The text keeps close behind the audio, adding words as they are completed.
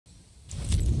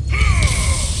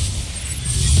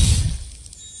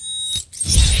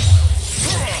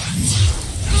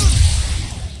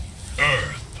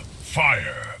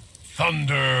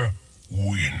Thunder,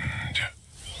 wind.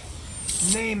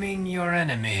 Naming your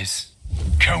enemies.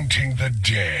 Counting the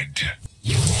dead.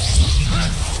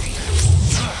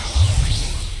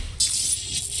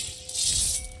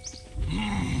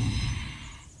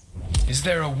 Is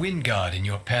there a wind god in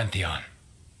your pantheon?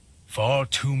 Far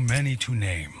too many to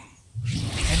name.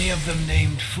 Any of them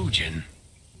named Fujin?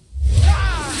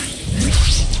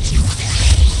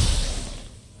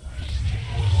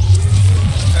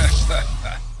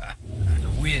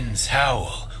 The winds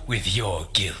howl with your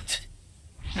guilt.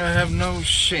 I have no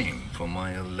shame for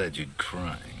my alleged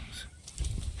crimes.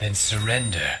 Then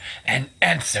surrender and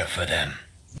answer for them.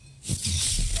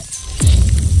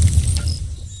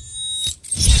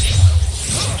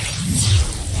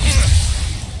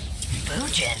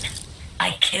 Fujin,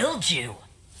 I killed you.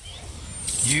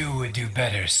 You would do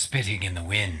better spitting in the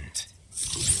wind.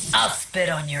 I'll spit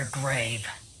on your grave.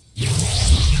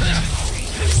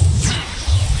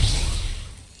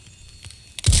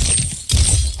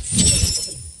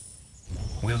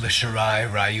 Will the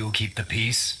Shirai Ryu keep the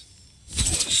peace?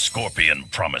 Scorpion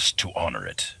promised to honor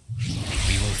it.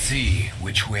 We will see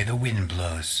which way the wind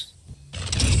blows.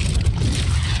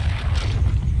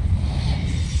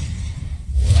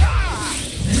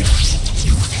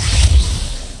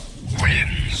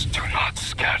 Winds do not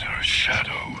scatter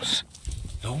shadows.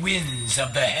 The winds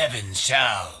of the heavens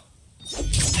shall.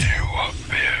 You are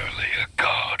barely a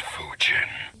god, Fujin.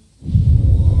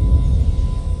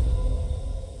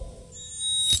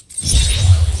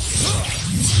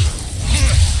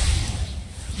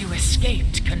 You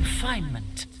escaped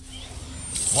confinement.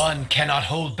 One cannot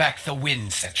hold back the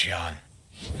wind, Sechion.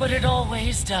 But it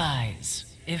always dies,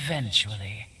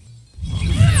 eventually.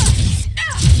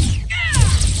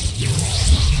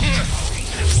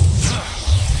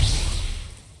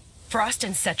 Frost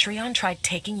and Cetrion tried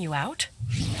taking you out?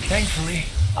 Thankfully,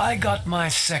 I got my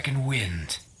second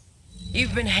wind.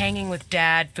 You've been hanging with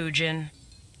Dad, Fujin.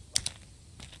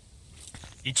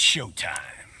 It's showtime.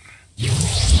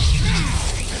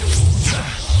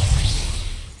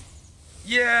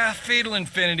 Yeah, Fatal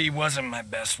Infinity wasn't my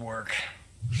best work.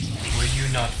 Were you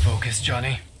not focused,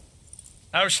 Johnny?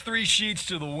 I was 3 sheets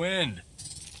to the wind.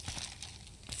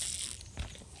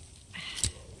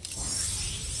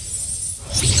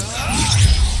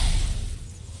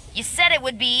 You said it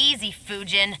would be easy,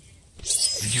 Fujin.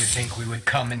 Did you think we would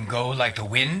come and go like the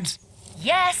wind?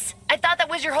 Yes, I thought that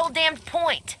was your whole damned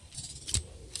point.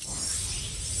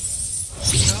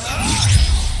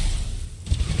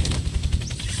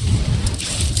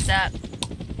 What's up?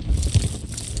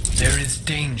 There is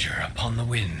danger upon the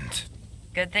wind.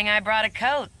 Good thing I brought a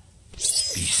coat. Be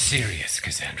serious,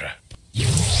 Cassandra.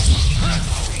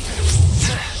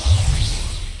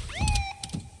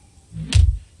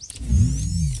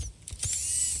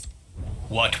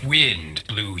 What wind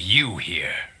blew you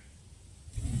here?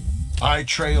 I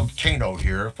trailed Kano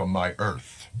here from my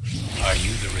Earth. Are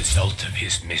you the result of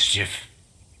his mischief?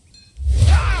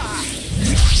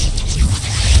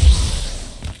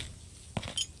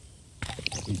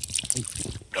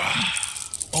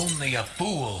 Only a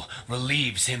fool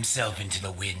relieves himself into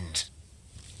the wind.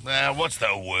 What's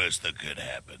the worst that could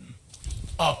happen?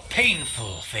 A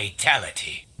painful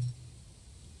fatality.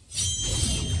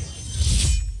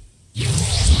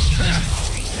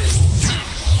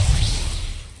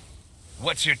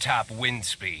 What's your top wind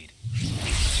speed?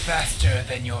 Faster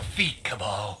than your feet,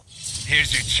 Cabal.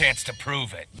 Here's your chance to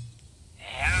prove it.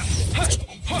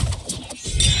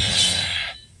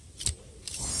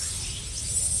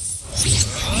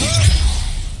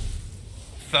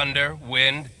 Thunder,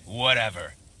 wind,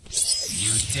 whatever.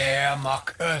 You dare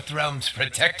mock Earthrealm's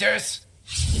protectors?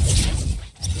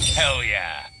 Hell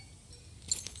yeah.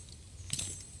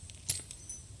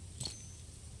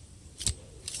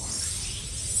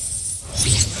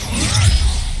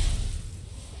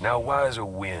 Now why is a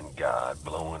wind god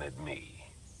blowing at me?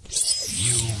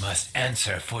 You must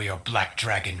answer for your Black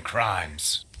Dragon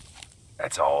crimes.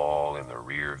 That's all in the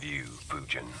rear view,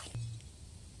 Fujin.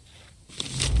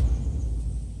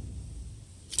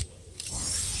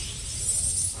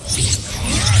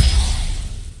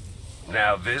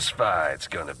 Now this fight's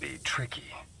gonna be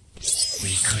tricky.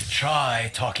 We could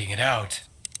try talking it out.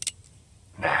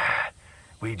 Nah,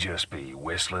 we just be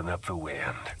whistling up the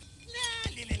wind.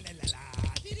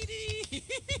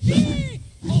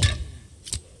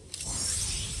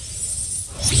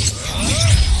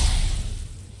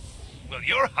 Well,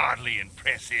 you're hardly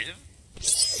impressive.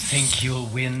 Think you'll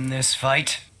win this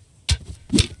fight?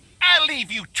 I'll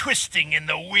leave you twisting in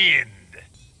the wind.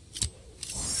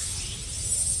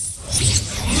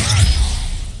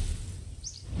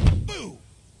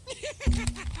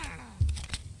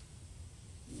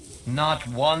 Not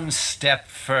one step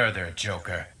further,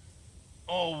 Joker.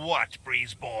 Oh, what,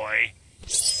 Breeze Boy?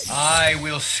 I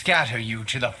will scatter you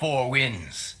to the four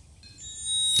winds.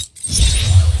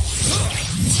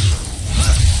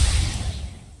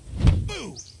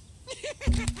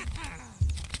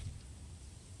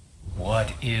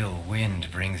 What ill wind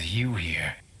brings you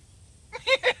here?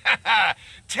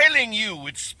 Telling you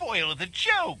would spoil the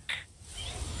joke.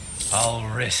 I'll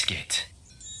risk it.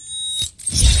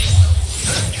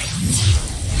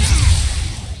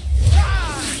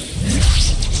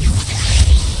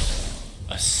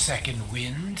 A second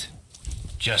wind?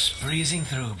 Just breezing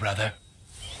through, brother.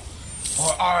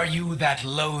 Or are you that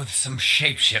loathsome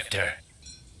shapeshifter?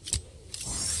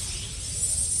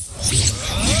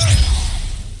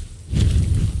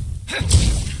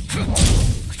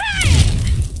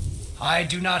 I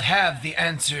do not have the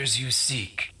answers you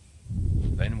seek.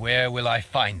 Then where will I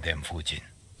find them, Fujin?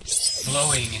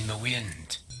 Blowing in the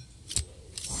wind.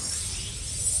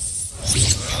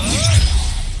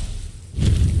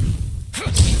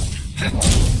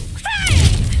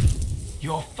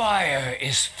 Your fire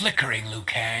is flickering, Liu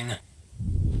Kang.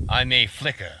 I may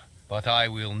flicker, but I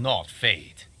will not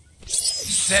fade.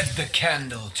 Set the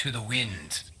candle to the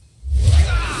wind.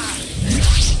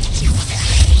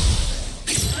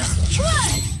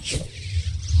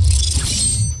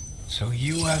 So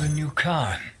you are the new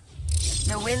Khan.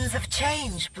 The winds of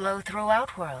change blow through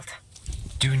Outworld.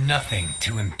 Do nothing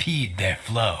to impede their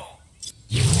flow.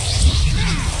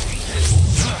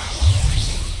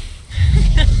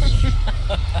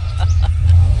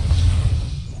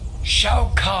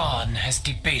 Shao Kahn has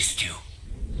debased you.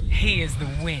 He is the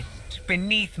wind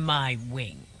beneath my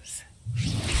wings.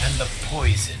 And the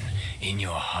poison in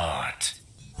your heart.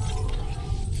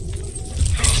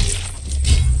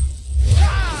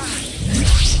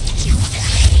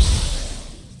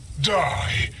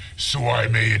 Die, so I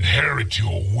may inherit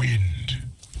your wind.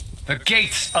 The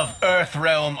gates of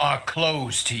Earthrealm are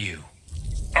closed to you.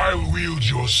 I wield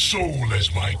your soul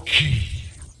as my key.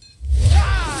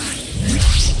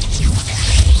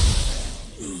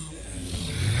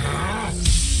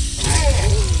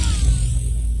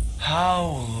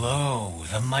 How low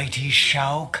the mighty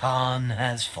Shao Kahn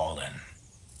has fallen.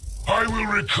 I will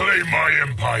reclaim my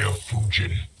empire,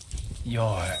 Fujin.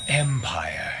 Your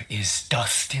empire is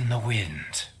dust in the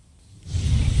wind.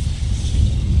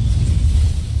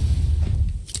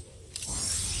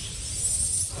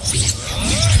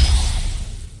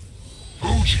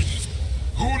 Fujin,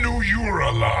 who knew you were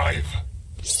alive?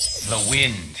 The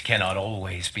wind cannot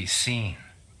always be seen.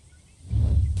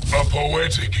 A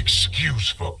poetic excuse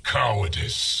for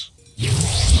cowardice.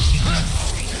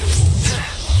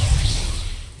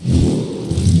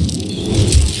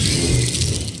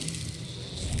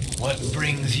 What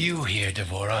brings you here,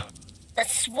 Devora? The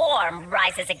swarm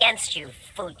rises against you,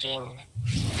 Fujin.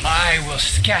 I will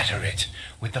scatter it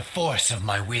with the force of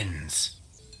my winds.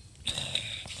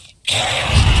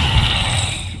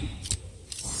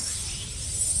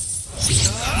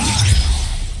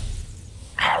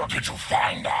 How did you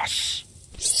find us?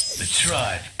 The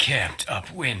tribe camped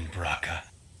upwind, Baraka.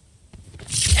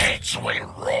 Heads will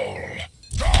roll.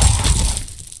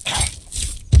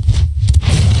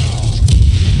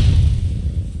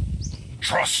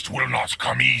 Trust will not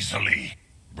come easily.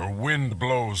 The wind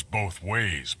blows both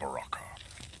ways, Baraka.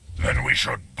 Then we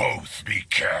should both be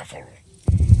careful.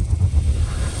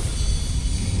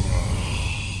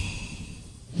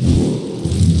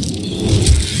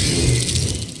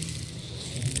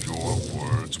 Your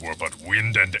words were but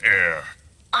wind and air.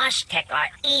 Oshtek are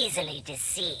easily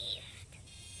deceived.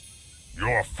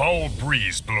 Your foul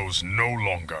breeze blows no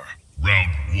longer.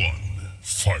 Round 1,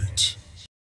 fight.